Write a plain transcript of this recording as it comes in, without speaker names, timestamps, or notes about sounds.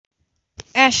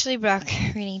Ashley Brock,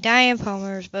 reading Diane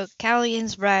Palmer's book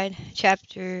Callaghan's Bride,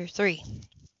 Chapter 3.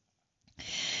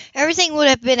 Everything would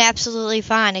have been absolutely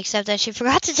fine, except that she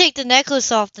forgot to take the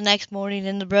necklace off the next morning,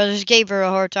 and the brothers gave her a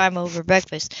hard time over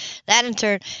breakfast. That, in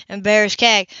turn, embarrassed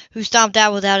Cag, who stomped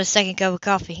out without a second cup of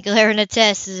coffee, glaring at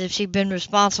Tess as if she'd been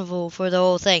responsible for the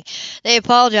whole thing. They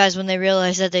apologized when they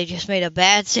realized that they just made a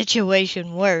bad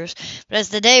situation worse, but as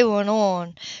the day went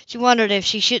on, she wondered if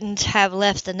she shouldn't have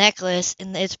left the necklace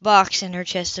in its box in her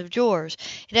chest of drawers.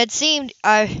 It had seemed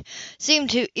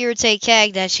to irritate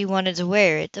Cag that she wanted to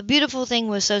wear it. The beautiful thing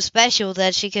was so special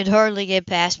that she could hardly get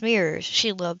past mirrors.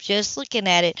 She loved just looking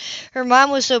at it. Her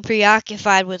mind was so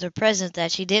preoccupied with her present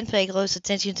that she didn't pay close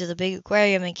attention to the big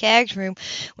aquarium in Cag's room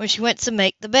when she went to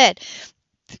make the bed.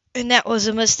 And that was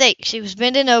a mistake. She was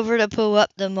bending over to pull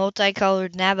up the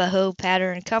multicolored Navajo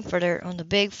pattern comforter on the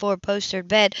big four-poster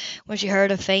bed when she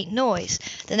heard a faint noise.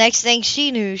 The next thing she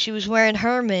knew, she was wearing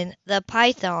Herman, the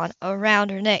python,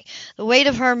 around her neck. The weight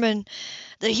of Herman,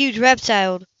 the huge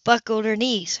reptile, buckled her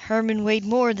knees. Herman weighed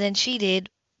more than she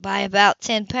did by about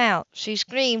 10 pounds. She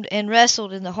screamed and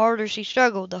wrestled, and the harder she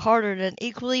struggled, the harder an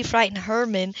equally frightened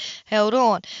Herman held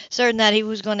on, certain that he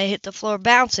was going to hit the floor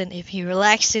bouncing if he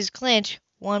relaxed his clinch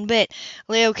one bit.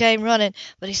 Leo came running,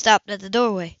 but he stopped at the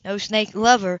doorway. No snake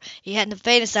lover, he hadn't the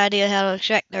faintest idea how to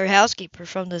extract their housekeeper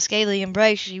from the scaly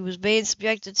embrace she was being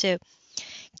subjected to.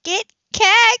 "Get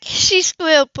Cag!" she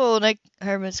squealed, pulling at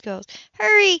Herman's coat.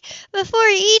 "Hurry, before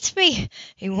he eats me!"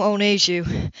 "He won't eat you,"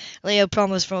 Leo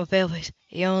promised from a pale face.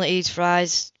 "He only eats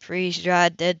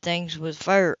freeze-dried dead things with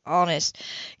fur, honest.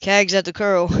 Cag's at the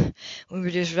curl. We were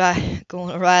just going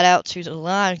to ride out to the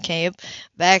lion camp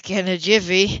back in a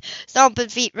jiffy." Stomping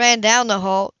feet ran down the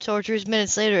hall. Torturous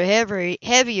minutes later,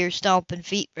 heavier stomping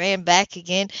feet ran back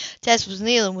again. Tess was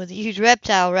kneeling with a huge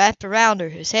reptile wrapped around her,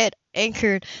 his head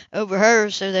anchored over her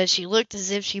so that she looked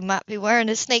as if she might be wearing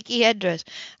a snaky headdress.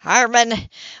 "Herman,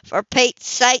 for Pete's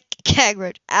sake," Cag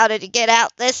roared, "how did he get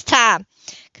out this time?"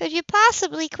 "Could you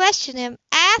possibly question him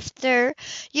after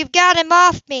you've got him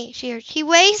off me?" she urged. "He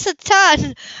weighs a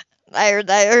ton."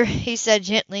 "There," he said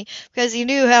gently, because he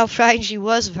knew how frightened she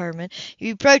was of Herman. He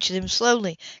approached him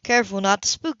slowly, careful not to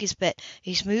spook his pet.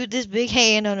 He smoothed his big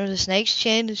hand under the snake's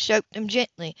chin and stroked him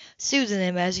gently, soothing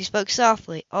him as he spoke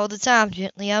softly, all the time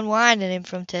gently unwinding him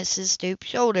from Tess's stooped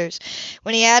shoulders.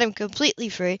 When he had him completely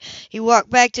free, he walked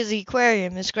back to the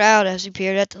aquarium and scowled as he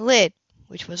peered at the lid,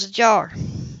 which was ajar.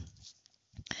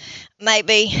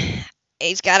 "Maybe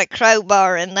he's got a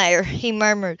crowbar in there," he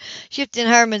murmured, shifting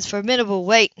Herman's formidable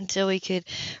weight until he could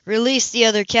release the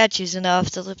other catches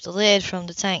enough to lift the lid from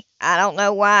the tank. "I don't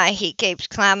know why he keeps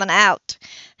climbing out."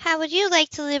 "How would you like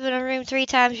to live in a room 3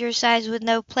 times your size with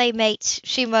no playmates?"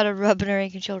 she muttered, rubbing her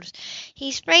aching shoulders.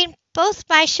 "He sprained both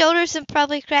my shoulders and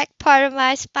probably cracked part of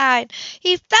my spine.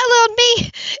 He fell on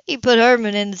me." He put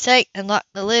Herman in the tank and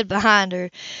locked the lid behind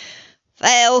her.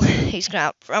 "Fell?" he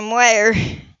screamed. "From where?"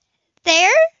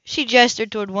 "There?" She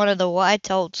gestured toward one of the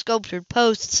white-toed sculptured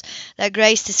posts that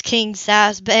graced his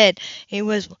king-size bed. He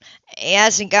whistled. "He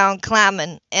hasn't gone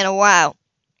climbing in a while."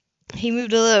 He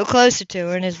moved a little closer to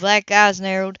her, and his black eyes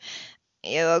narrowed.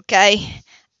 "You okay?"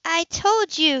 "I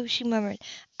told you," she murmured.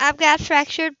 "I've got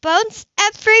fractured bones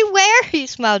everywhere." He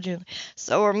smiled gently.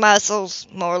 "Sore muscles,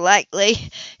 more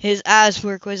likely." His eyes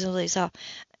were quizzically soft.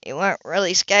 "You weren't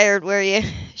really scared, were you?"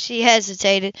 She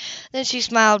hesitated. Then she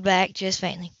smiled back, just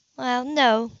faintly. "Well,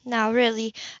 no, not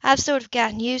really. I've sort of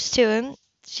gotten used to him."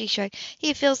 She shrugged.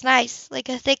 "He feels nice, like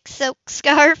a thick silk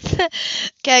scarf."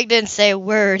 Cag didn't say a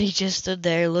word. He just stood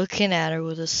there looking at her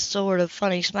with a sort of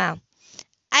funny smile.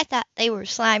 "I thought they were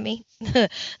slimy." The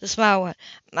smile went.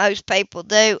 "Most people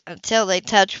do, until they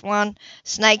touch one.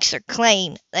 Snakes are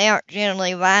clean. They aren't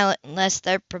generally violent unless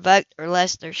they're provoked, or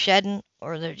unless they're shedding,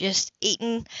 or they're just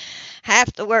eating.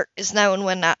 Half the work is knowing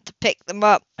when not to pick them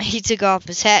up." He took off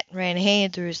his hat and ran a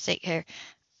hand through his thick hair.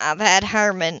 "I've had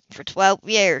Herman for 12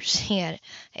 years, he added.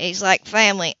 "He's like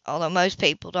family, although most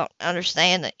people don't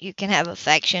understand that you can have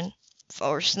affection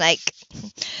for a snake."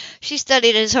 She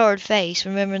studied his hard face,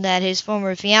 remembering that his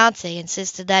former fiancée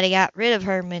insisted that he got rid of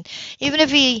Herman. Even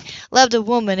if he loved a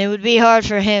woman, it would be hard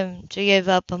for him to give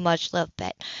up a much-loved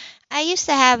pet. "I used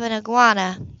to have an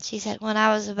iguana," she said, "when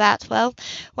I was about 12.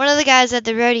 One of the guys at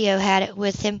the rodeo had it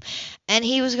with him, and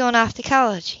he was going off to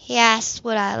college. He asked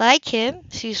would I like him."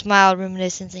 She smiled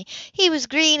reminiscently. "He was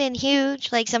green and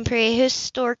huge, like some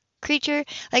prehistoric creature,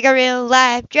 like a real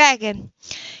live dragon.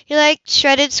 He liked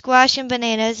shredded squash and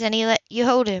bananas, and he let you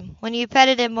hold him. When you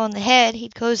petted him on the head,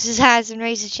 he'd close his eyes and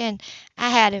raise his chin. I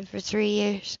had him for 3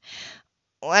 years."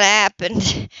 What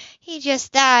happened? He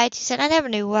just died, she said. I never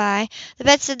knew why. The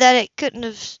vet said that it couldn't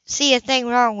have see a thing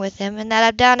wrong with him, and that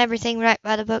I've done everything right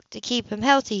by the book to keep him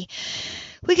healthy.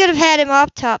 We could have had him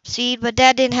autopsied, but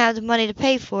Dad didn't have the money to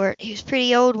pay for it. He was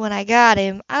pretty old when I got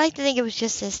him. I like to think it was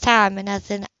just his time and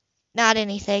not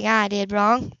anything I did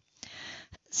wrong.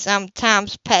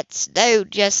 Sometimes pets do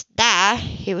just die.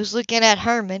 He was looking at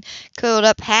Herman, curled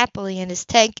up happily in his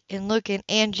tank and looking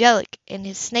angelic in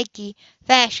his snaky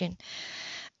fashion.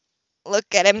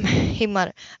 Look at him, he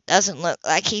muttered. Doesn't look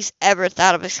like he's ever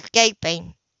thought of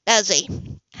escaping, does he?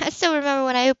 I still remember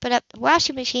when I opened up the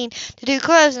washing machine to do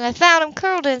clothes and I found him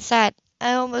curled inside.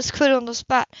 I almost quit on the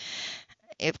spot.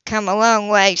 You've come a long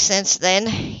way since then,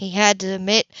 he had to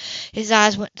admit. His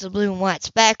eyes went to the blue and white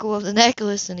spackle of the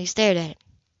necklace and he stared at it.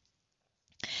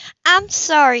 I'm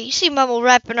sorry, she mumbled,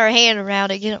 wrapping her hand around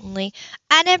it gently.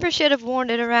 I never should have worn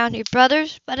it around your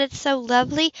brothers, but it's so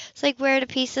lovely. It's like wearing a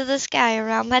piece of the sky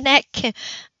around my neck.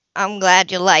 I'm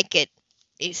glad you like it,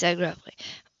 he said gruffly.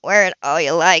 Wear it all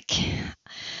you like.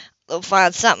 They'll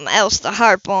find something else to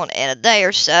harp on in a day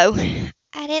or so.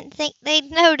 I didn't think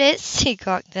they'd notice, he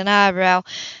cocked an eyebrow.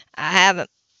 I haven't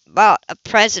bought a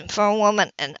present for a woman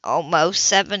in almost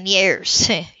 7 years,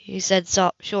 he said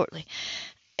shortly.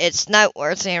 It's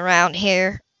noteworthy around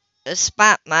here,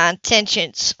 despite my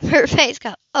intentions. Her face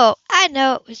got, oh, I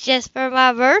know it was just for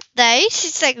my birthday, she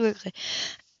said quickly.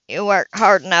 You work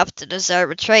hard enough to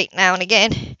deserve a treat now and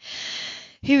again.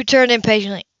 He returned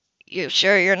impatiently. You're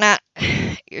sure you're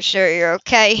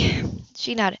okay?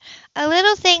 She nodded. A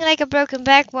little thing like a broken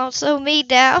back won't slow me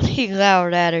down, he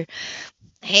glowered at her.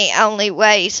 He only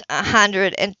weighs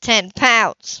 110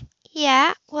 pounds.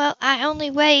 Yeah, well, I only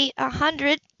weigh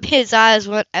 100. His eyes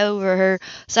went over her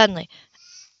suddenly.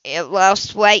 You've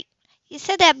lost weight. You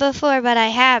said that before, but I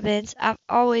haven't. I've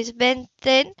always been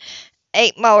thin.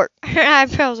 Eat more. Her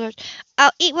eyebrows arched.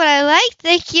 I'll eat what I like,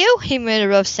 thank you. He made a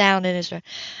rough sound in his throat.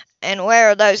 And where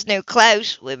are those new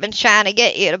clothes we've been trying to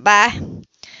get you to buy?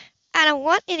 I don't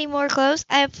want any more clothes.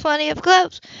 I have plenty of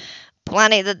clothes.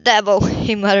 Plenty the devil,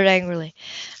 he muttered angrily.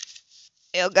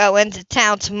 You'll go into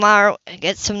town tomorrow and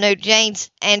get some new jeans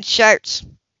and shirts.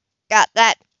 Got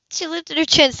that? She lifted her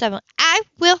chin suddenly. I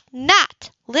will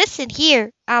not. Listen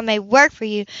here. I may work for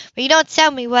you, but you don't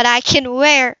tell me what I can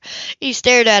wear. He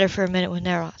stared at her for a minute with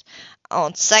narrow eyes.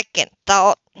 On second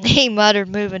thought, he muttered,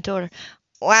 moving toward her.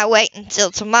 Why wait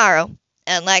until tomorrow?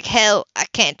 And like hell, I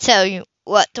can't tell you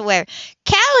what to wear.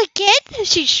 Callaghan!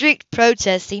 She shrieked,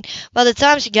 protesting. By the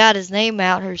time she got his name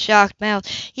out her shocked mouth,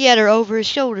 he had her over his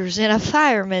shoulders in a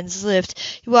fireman's lift.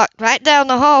 He walked right down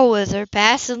the hall with her,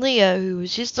 passing Leo, who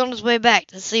was just on his way back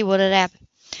to see what had happened.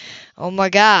 Oh my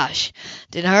gosh,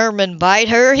 did Herman bite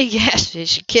her? He gasped. Is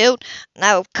she killed?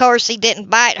 No, of course he didn't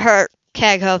bite her.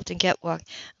 Cag huffed and kept walking.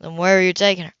 Then where are you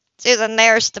taking her? To the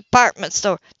nearest department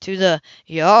store. To the...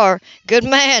 You are? Good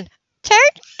man.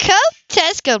 Turncoat?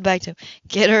 Tess called back to him.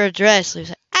 Get her a dress,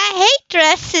 Lucy. I hate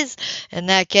dresses. In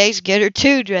that case, get her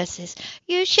 2 dresses.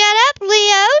 You shut up,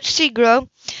 Leo, she groaned.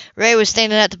 Ray was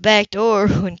standing at the back door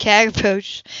when Cag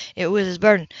approached it with his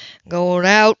burden. Going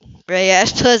out? Ray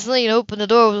asked pleasantly and opened the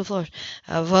door with a flourish.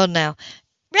 Have fun now.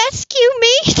 Rescue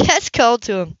me, Tess called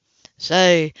to him.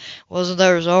 Say, wasn't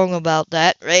there a song about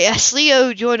that? Ray asked Leo,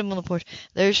 who joined him on the porch.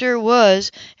 There sure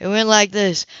was. It went like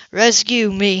this.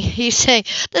 Rescue me, he sang.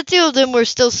 The 2 of them were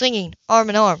still singing,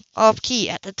 arm in arm, off-key,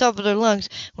 at the top of their lungs,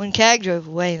 when Cag drove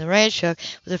away in the ranch truck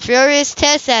with a furious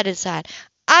Tess at his side.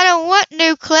 I don't want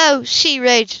new clothes, she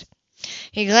raged.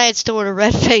 He glanced toward her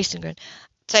red face and grinned.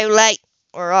 Too late.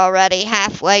 We're already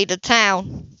halfway to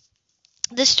town.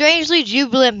 The strangely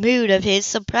jubilant mood of his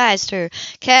surprised her.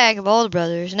 Cag, of all the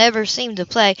brothers, never seemed to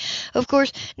play. Of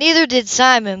course, neither did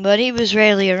Simon, but he was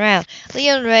rarely around.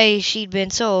 Leo and Ray, she'd been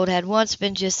told, had once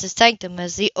been just as sanctum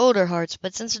as the older hearts,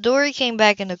 but since Dory came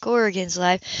back into Corrigan's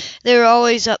life, they were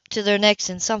always up to their necks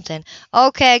in something.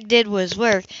 All Cag did was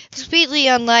work, completely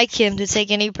unlike him to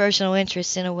take any personal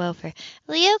interest in a welfare.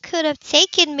 Leo could have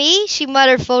taken me, she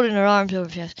muttered, folding her arms over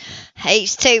her chest.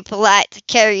 He's too polite to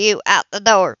carry you out the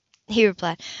door, he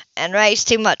replied, and Ray's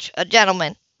too much a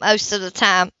gentleman, most of the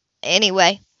time,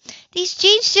 anyway. These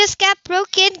jeans just got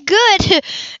broken good.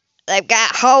 They've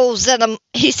got holes in them,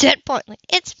 he said pointedly.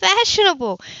 It's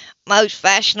fashionable. Most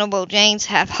fashionable jeans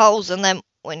have holes in them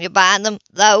when you buy them.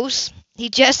 Those, he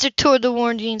gestured toward the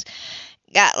worn jeans,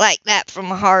 got like that from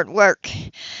hard work.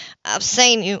 I've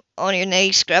seen you on your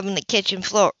knees scrubbing the kitchen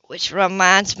floor, which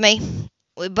reminds me,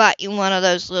 we bought you one of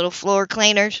those little floor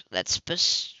cleaners that's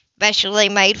specially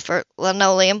made for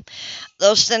linoleum.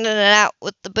 They're sending it out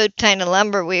with the butane and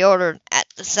lumber we ordered at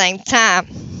the same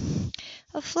time.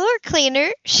 A floor cleaner?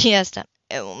 She asked him.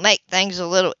 It will make things a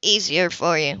little easier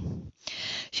for you."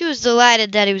 She was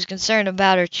delighted that he was concerned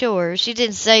about her chores. She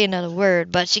didn't say another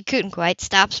word, but she couldn't quite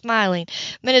stop smiling.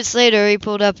 Minutes later, he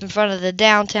pulled up in front of the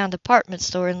downtown department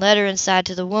store and led her inside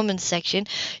to the women's section.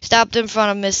 He stopped in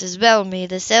front of Mrs. Bellamy,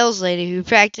 the saleslady who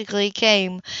practically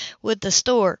came with the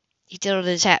store. He tilted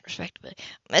his hat respectfully.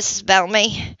 "Mrs.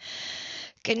 Bellamy,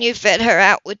 can you fit her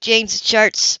out with jeans and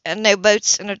shirts and new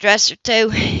boots and a dress or two?"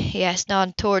 he asked,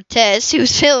 nodding toward Tess, who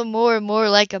was feeling more and more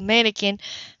like a mannequin.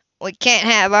 "We can't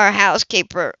have our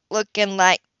housekeeper looking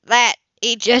like that."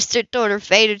 He gestured toward her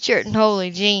faded shirt and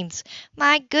holey jeans.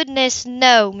 "My goodness,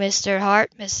 no, Mr.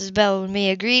 Hart," Mrs.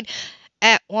 Bellamy agreed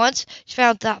at once. She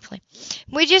frowned thoughtfully.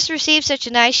 "We just received such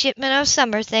a nice shipment of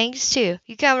summer things, too.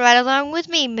 You come right along with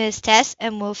me, Miss Tess,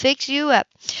 and we'll fix you up."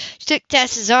 She took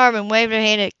Tess's arm and waved her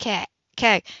hand at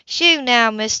Cag. "Shoo now,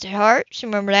 Mr. Hart," she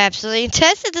murmured absently, and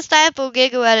Tess had a stifled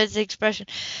giggle at his expression.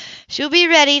 "She'll be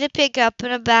ready to pick up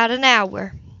in about an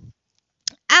hour."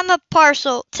 "I'm a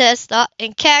parcel," Tess thought,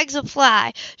 "and Cag's a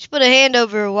fly." She put a hand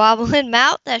over her wobbling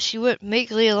mouth as she went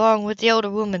meekly along with the older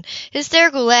woman.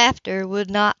 Hysterical laughter would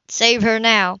not save her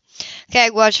now.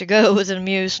 Cag watched her go with an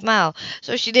amused smile.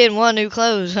 "So she didn't want new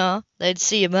clothes, huh? They'd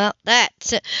see about that."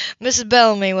 Mrs.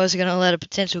 Bellamy wasn't going to let a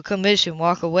potential commission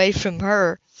walk away from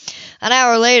her. An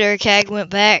hour later, Cag went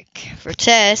back for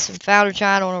Tess and found her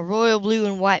trying on a royal blue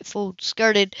and white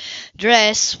full-skirted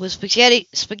dress with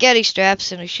spaghetti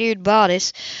straps and a sheared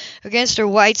bodice. Against her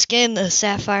white skin, the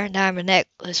sapphire and diamond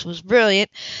necklace was brilliant,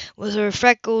 with her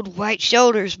freckled white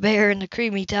shoulders bare and the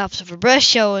creamy tops of her breasts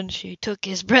showing. She took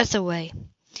his breath away.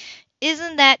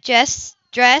 "Isn't that dress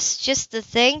just the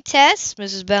thing, Tess?"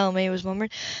 Mrs. Bellamy was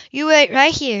murmuring. "You wait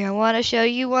right here. I want to show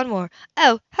you one more.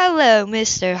 Oh, hello,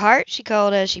 Mr. Hart," she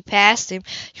called as she passed him.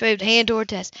 She waved a hand toward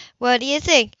Tess. "What do you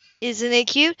think? Isn't it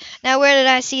cute? Now where did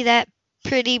I see that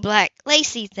pretty black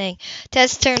lacy thing?"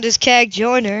 Tess turned as Cag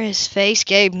joined her. His face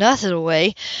gave nothing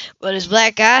away, but his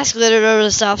black eyes glittered over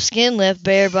the soft skin left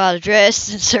bare by the dress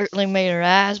and certainly made her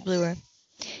eyes bluer.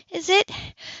 "Is it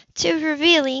too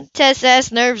revealing?" Tess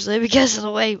asked nervously because of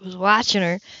the way he was watching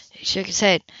her. He shook his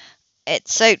head. "It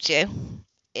suits you.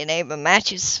 It even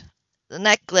matches the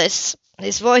necklace."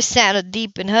 His voice sounded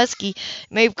deep and husky.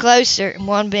 He moved closer, and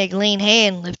one big lean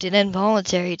hand lifted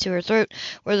involuntarily to her throat,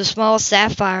 where the small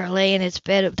sapphire lay in its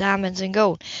bed of diamonds and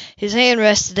gold. His hand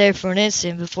rested there for an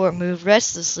instant before it moved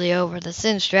restlessly over the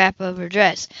thin strap of her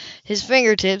dress. His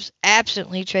fingertips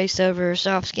absently traced over her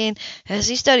soft skin as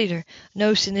he studied her,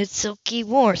 noticing its silky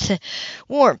warmth.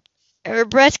 Her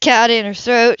breath caught in her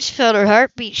throat. She felt her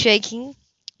heartbeat shaking.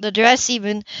 The dress,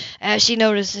 even as she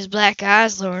noticed his black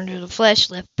eyes lowered to the flesh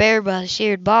left bare by the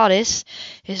sheared bodice.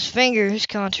 His fingers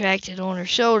contracted on her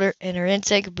shoulder, and her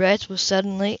intake of breath was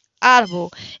suddenly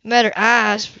audible. He met her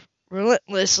eyes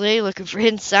relentlessly, looking for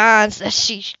hidden signs that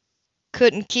she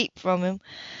couldn't keep from him.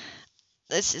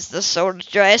 "This is the sort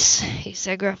of dress," he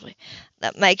said gruffly,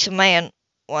 "that makes a man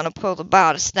want to pull the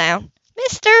bodice down."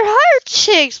 "Mr. Hart,"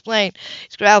 she explained.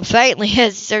 He growled faintly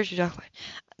as he searched her document.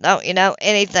 "Don't you know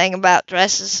anything about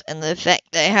dresses and the effect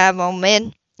they have on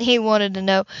men?" he wanted to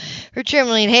know. Her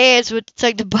trembling hands would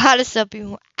tug the bodice up even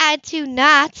more. "I do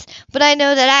not, but I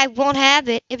know that I won't have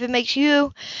it if it makes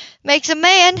a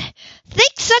man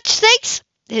think such things."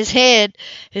 His hand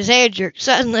jerked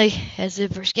suddenly as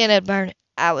if her skin had burned.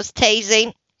 "I was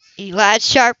teasing," he lied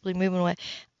sharply, moving away.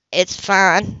 "It's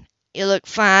fine. You look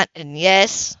fine, and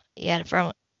yes," he added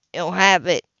firmly, "you'll have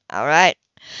it, all right."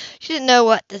 She didn't know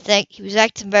what to think. He was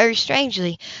acting very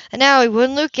strangely, and now he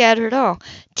wouldn't look at her at all.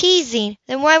 Teasing?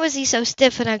 Then why was he so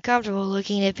stiff and uncomfortable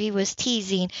looking if he was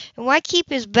teasing? And why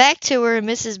keep his back to her and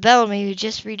Mrs. Bellamy, who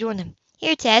just rejoined him?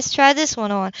 "Here, Tess, try this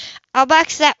one on. I'll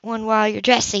box that one while you're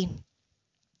dressing."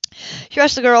 She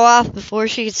rushed the girl off before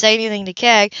she could say anything to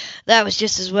Cag. That was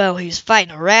just as well. He was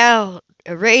fighting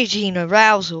a raging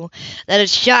arousal that had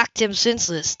shocked him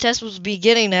senseless. Tess was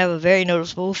beginning to have a very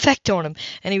noticeable effect on him,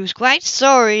 and he was quite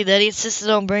sorry that he insisted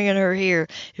on bringing her here.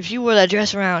 If she wore that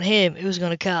dress around him, it was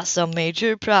going to cause some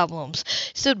major problems.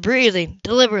 He stood breathing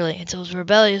deliberately until his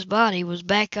rebellious body was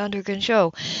back under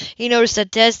control. He noticed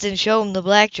that Tess didn't show him the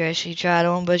black dress she tried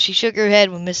on, but she shook her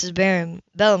head when Mrs.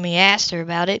 Bellamy asked her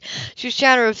about it. She was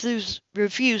trying to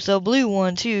refuse the blue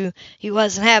one, too. He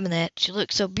wasn't having that. She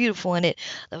looked so beautiful in it.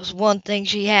 That was one thing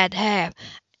she had to have.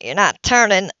 "You're not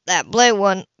turning that blue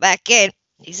one back in,"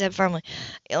 he said firmly.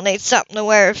 "You'll need something to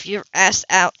wear if you're asked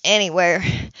out anywhere."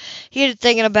 He had been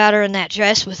thinking about her in that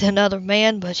dress with another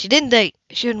man, but she didn't date.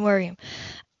 It shouldn't worry him.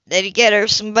 "Did you get her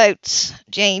some boots,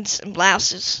 jeans, and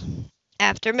blouses?"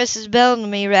 After Mrs.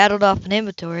 Bellamy rattled off an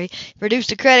inventory, he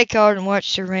produced a credit card and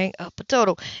watched her ring up a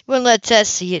total. He wouldn't let Tess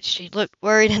see it. She looked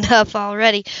worried enough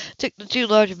already. Took the 2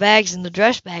 large bags and the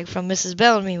dress bag from Mrs.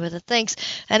 Bellamy with a thanks,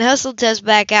 and hustled Tess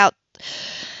back out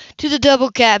to the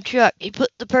double cab truck. He put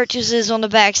the purchases on the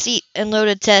back seat and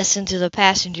loaded Tess into the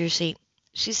passenger seat.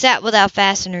 She sat without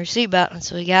fastening her seatbelt, and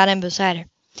so he got in beside her.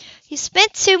 "You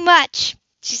spent too much,"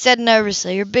 she said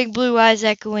nervously, her big blue eyes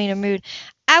echoing her mood.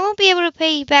 "I won't be able to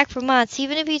pay you back for months,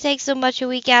 even if you take so much a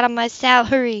week out of my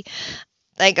salary."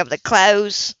 "Think of the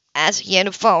clothes as a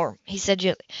uniform," he said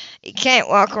gently. "You can't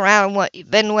walk around in what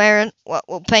you've been wearing. What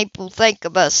will people think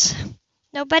of us?"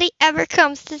 "Nobody ever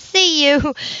comes to see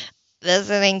you."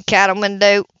 "Visiting cattlemen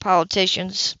do,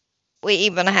 politicians. We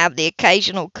even have the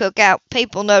occasional cookout.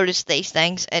 People notice these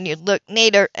things, and you look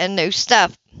neater and new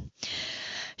stuff."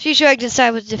 She shrugged and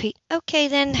sighed with defeat. "Okay,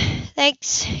 then.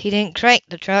 Thanks." He didn't crank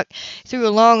the truck. He threw a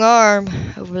long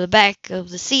arm over the back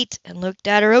of the seat and looked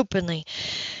at her openly.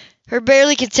 Her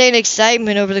barely contained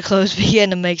excitement over the clothes began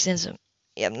to make sense of him.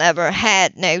 "You've never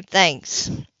had new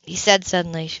things," he said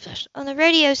suddenly. She flushed. "On the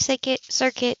radio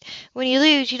circuit, when you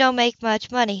lose, you don't make much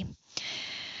money.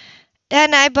 Dad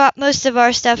and I bought most of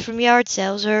our stuff from yard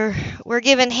sales, or were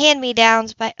given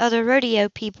hand-me-downs by other rodeo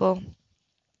people."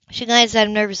 She glanced at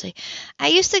him nervously. "I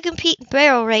used to compete in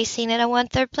barrel racing, and I won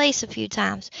 3rd place a few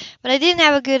times. But I didn't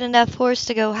have a good enough horse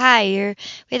to go higher.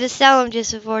 We had to sell him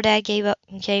just before Dad gave up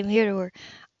and came here to work."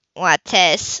 "Why,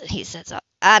 Tess," he said, so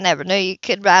 "I never knew you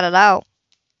could ride at all."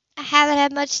 "I haven't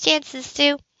had much chances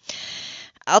to."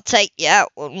 "I'll take you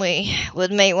out with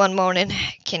me one morning.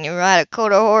 Can you ride a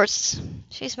quarter horse?"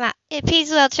 She smiled. "If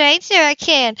he's well trained, sure I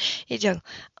can." He joked.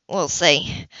 "We'll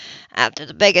see. After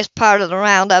the biggest part of the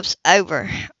roundup's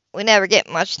over. We never get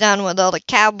much done with all the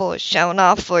cowboys showing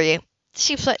off for you."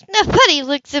 She flushed. "Nobody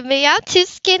looks at me. I'm too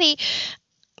skinny."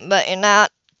 "But you're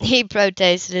not," he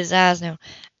protested, his eyes now.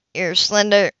 "You're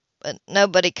slender, but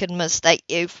nobody could mistake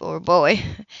you for a boy."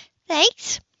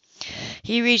 "Thanks."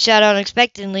 He reached out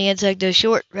unexpectedly and tugged a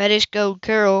short reddish-gold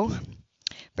curl,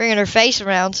 bringing her face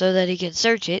around so that he could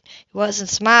search it. He wasn't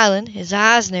smiling. His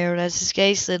eyes narrowed as his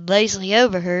gaze slid lazily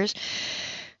over hers.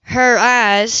 Her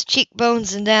eyes,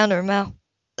 cheekbones, and down to her mouth.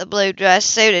 "The blue dress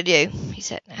suited you," he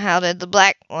said. "How did the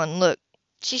black one look?"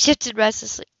 She shifted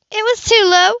restlessly. "It was too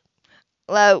low."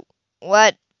 "Low?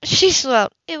 What?" She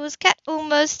swelled. "It was cut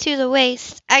almost to the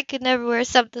waist. I could never wear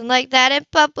something like that in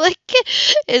public."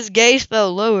 His gaze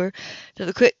fell lower, to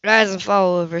the quick rise and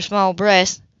fall of her small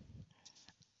breast.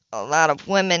 "A lot of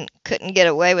women couldn't get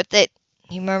away with it,"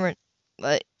 he murmured.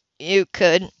 "But you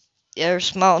could. You're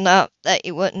small enough that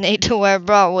you wouldn't need to wear a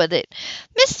bra with it."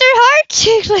 "Mr. Hart!"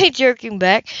 she exclaimed, jerking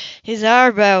back. His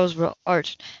eyebrows were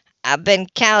arched. "I've been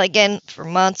Callaghan for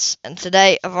months, and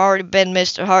today I've already been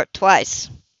Mr. Hart twice."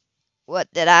 "What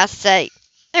did I say?"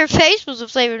 Her face was a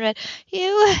flaming red.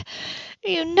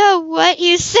 You know what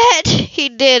you said." He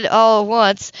did all at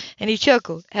once, and he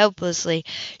chuckled helplessly,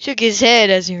 shook his head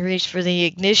as he reached for the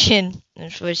ignition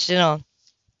and switched it on.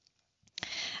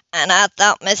 "And I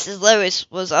thought Mrs. Lewis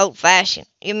was old-fashioned.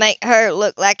 You make her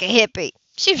look like a hippie."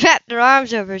 She wrapped her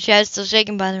arms over her chest, still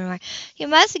shaken by the remark. "You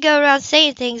mustn't go around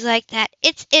saying things like that.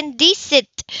 It's indecent."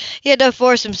 He had to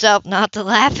force himself not to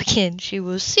laugh again. She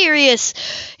was serious.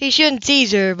 He shouldn't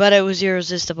tease her, but it was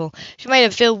irresistible. She made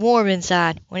him feel warm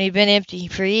inside, when he'd been empty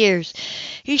for years.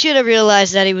 He should have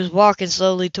realized that he was walking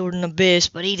slowly toward an abyss,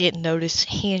 but he didn't notice.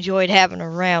 He enjoyed having her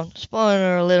around, spoiling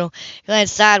her a little. He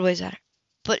glanced sideways at her.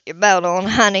 "Put your belt on,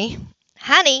 honey."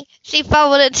 "Honey?" She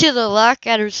fumbled into the lock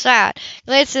at her side,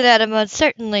 glancing at him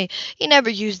uncertainly. He never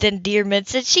used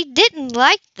endearments, and she didn't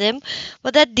like them,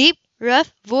 but that deep,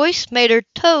 rough voice made her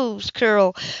toes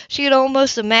curl. She could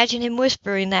almost imagine him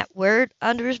whispering that word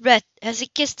under his breath as he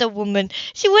kissed a woman.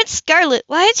 She went scarlet.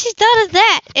 Why had she thought of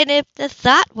that? And if the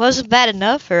thought wasn't bad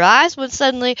enough, her eyes went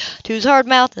suddenly to his hard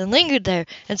mouth and lingered there,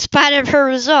 in spite of her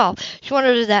resolve. She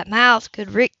wondered if that mouth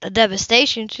could wreak the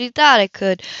devastation she thought it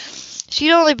could.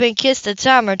 She'd only been kissed a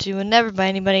time or two, and never by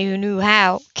anybody who knew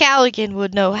how. Callaghan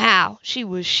would know how. She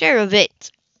was sure of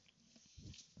it.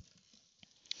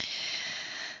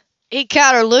 He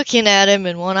caught her looking at him,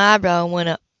 and one eyebrow went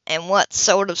up. "And what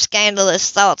sort of scandalous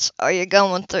thoughts are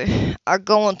going through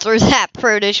that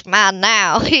prudish mind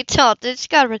now?" he taunted,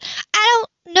 scuttling. "I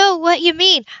don't know what you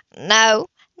mean." "No?"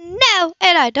 "No,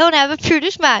 and I don't have a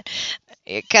prudish mind."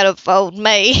 "You could have fooled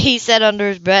me," he said under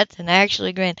his breath, and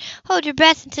actually grinned. "Hold your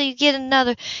breath until you get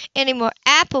any more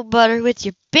apple butter with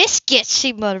your biscuits,"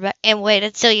 she muttered back. "And wait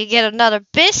until you get another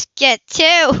biscuit,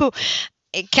 too."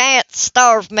 "You can't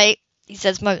starve me," he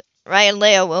said smugly. Ray and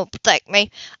Leo will protect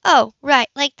me. Oh, right,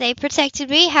 like they protected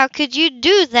me. How could you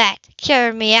do that?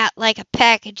 Carrying me out like a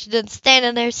package, then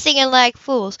standing there singing like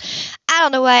fools. I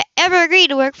don't know why I ever agreed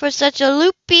to work for such a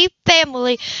loopy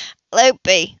family.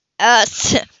 Loopy?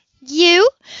 Us? You?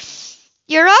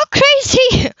 You're all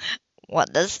crazy.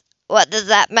 What does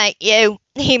that make you?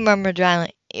 He murmured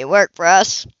dryly. You work for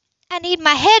us. I need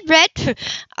my head read.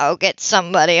 I'll get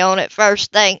somebody on it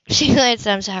first thing. She glanced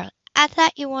at him sourly. I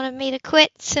thought you wanted me to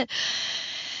quit.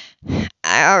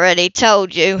 I already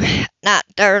told you. Not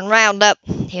during roundup.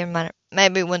 He reminded.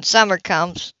 Maybe when summer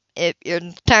comes, if you're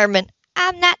determined.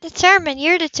 I'm not determined.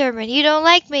 You're determined. You don't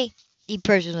like me. He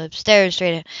pursed his lips, staring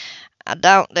straight at him. I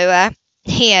don't, do I?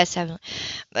 He asked heavily.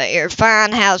 But you're a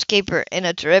fine housekeeper and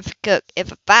a terrific cook.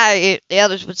 If I fire you, the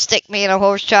others would stick me in a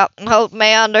horse chop and hold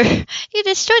me under. You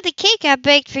destroyed the cake I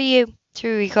baked for you,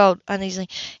 True recalled uneasily.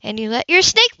 And you let your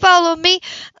snake follow me.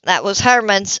 That was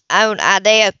Herman's own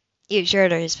idea. You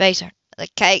assured her, his face hurt. The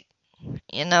cake.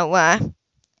 You know why?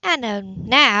 I know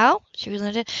now, she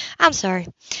relented. I'm sorry.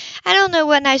 I don't know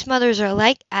what nice mothers are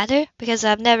like, either, because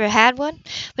I've never had one.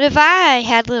 But if I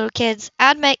had little kids,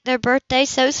 I'd make their birthday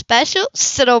so special, she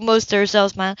said almost to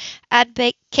herself, smiling. I'd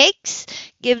bake cakes,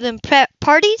 give them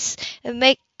parties, and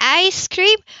make ice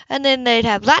cream, and then they'd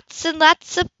have lots and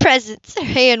lots of presents. Her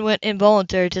hand went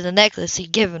involuntarily to the necklace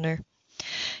he'd given her.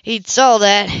 He saw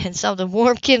that, and something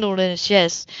warm kindled in his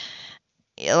chest.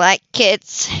 You like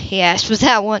kids? He asked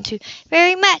without wanting to.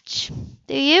 Very much.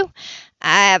 Do you?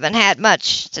 I haven't had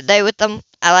much to do with them.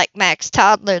 I like Max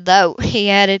Toddler, though, he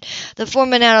added. The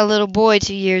foreman had a little boy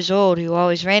 2 years old who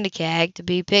always ran to Cag to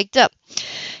be picked up.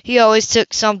 He always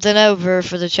took something over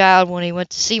for the child when he went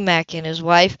to see Mac and his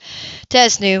wife.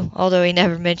 Tess knew, although he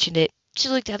never mentioned it. She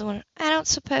looked at the one. I don't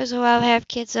suppose I'll have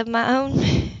kids of my own,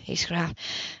 he scowled.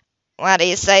 Why do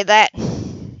you say that?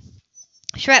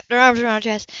 She wrapped her arms around her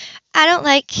chest. I don't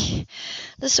like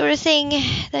the sort of thing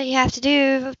that you have to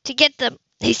do to get them.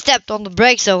 He stepped on the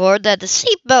brake so hard that the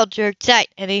seatbelt jerked tight,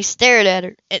 and he stared at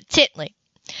her intently.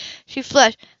 She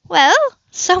flushed. Well,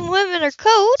 some women are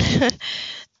cold.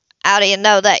 How do you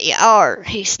know that you are?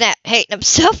 He snapped, hating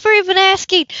himself for even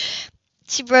asking.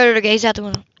 She brought her gaze out the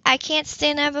window. I can't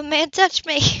stand to have a man touch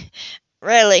me.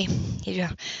 Really? He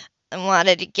drawled. And why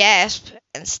did you gasp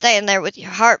and stand there with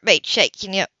your heartbeat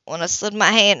shaking you when I slid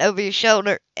my hand over your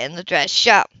shoulder in the dress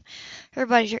shop? Her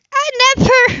body shook. I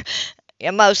never!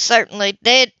 You most certainly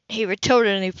did, he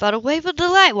retorted, and he felt a wave of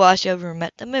delight wash over him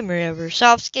at the memory of her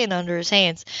soft skin under his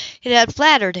hands. It had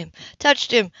flattered him,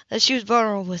 touched him, that she was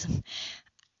vulnerable with him.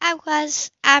 I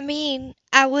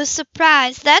was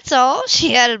surprised, that's all,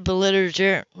 she added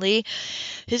belligerently.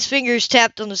 His fingers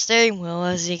tapped on the steering wheel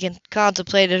as he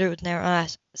contemplated her with narrow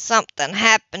eyes. Something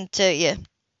happened to you.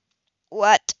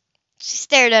 What? She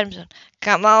stared at him.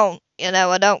 Come on, you know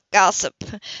I don't gossip.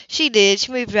 She did.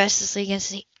 She moved restlessly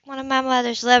against the seat. One of my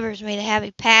mother's lovers made a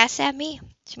heavy pass at me.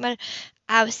 She muttered.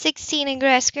 I was 16 in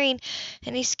grass green,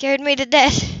 and he scared me to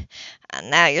death.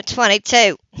 And now you're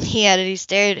 22, he added. He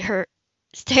stared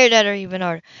at her even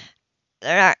harder.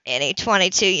 There aren't any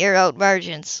 22-year-old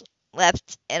virgins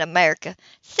left in America.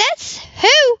 Says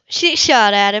who? She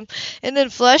shot at him, and then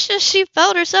flushed as she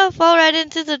felt herself fall right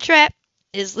into the trap.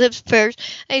 His lips pursed,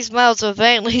 and he smiled so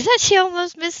faintly that she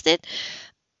almost missed it.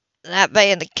 That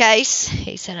being the case,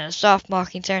 he said in a soft,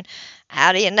 mocking tone,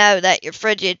 how do you know that you're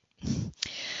frigid?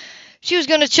 She was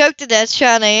going to choke to death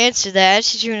trying to answer that.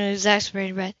 She drew an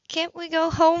exasperated breath. Can't we go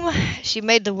home? She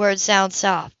made the words sound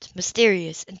soft,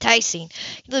 mysterious, enticing.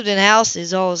 He lived in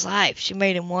houses all his life. She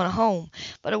made him want a home.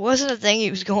 But it wasn't a thing he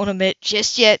was going to admit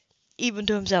just yet, even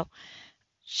to himself.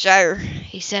 Sure,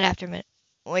 he said after a minute.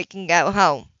 We can go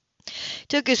home. He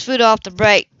took his foot off the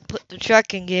brake, put the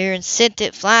truck in gear, and sent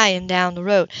it flying down the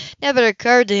road. Never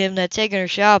occurred to him that taking her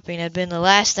shopping had been the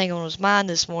last thing on his mind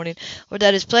this morning, or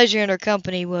that his pleasure in her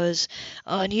company was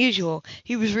unusual.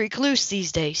 He was recluse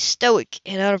these days, stoic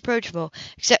and unapproachable,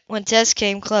 except when Tess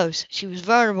came close. She was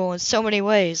vulnerable in so many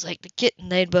ways, like the kitten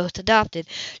they'd both adopted.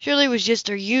 Surely it was just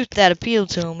her youth that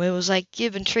appealed to him. It was like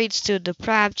giving treats to a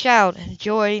deprived child,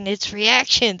 enjoying its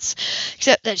reactions,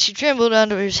 except that she trembled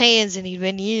under his hands and he'd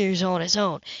been years on his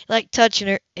own. He liked touching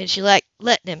her, and she liked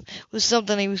letting him. It was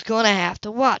something he was going to have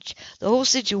to watch. The whole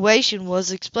situation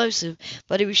was explosive,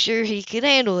 but he was sure he could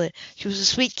handle it. She was a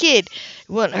sweet kid. It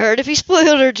wouldn't hurt if he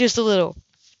spoiled her just a little.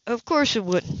 Of course it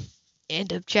wouldn't.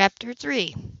 End of chapter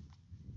 3.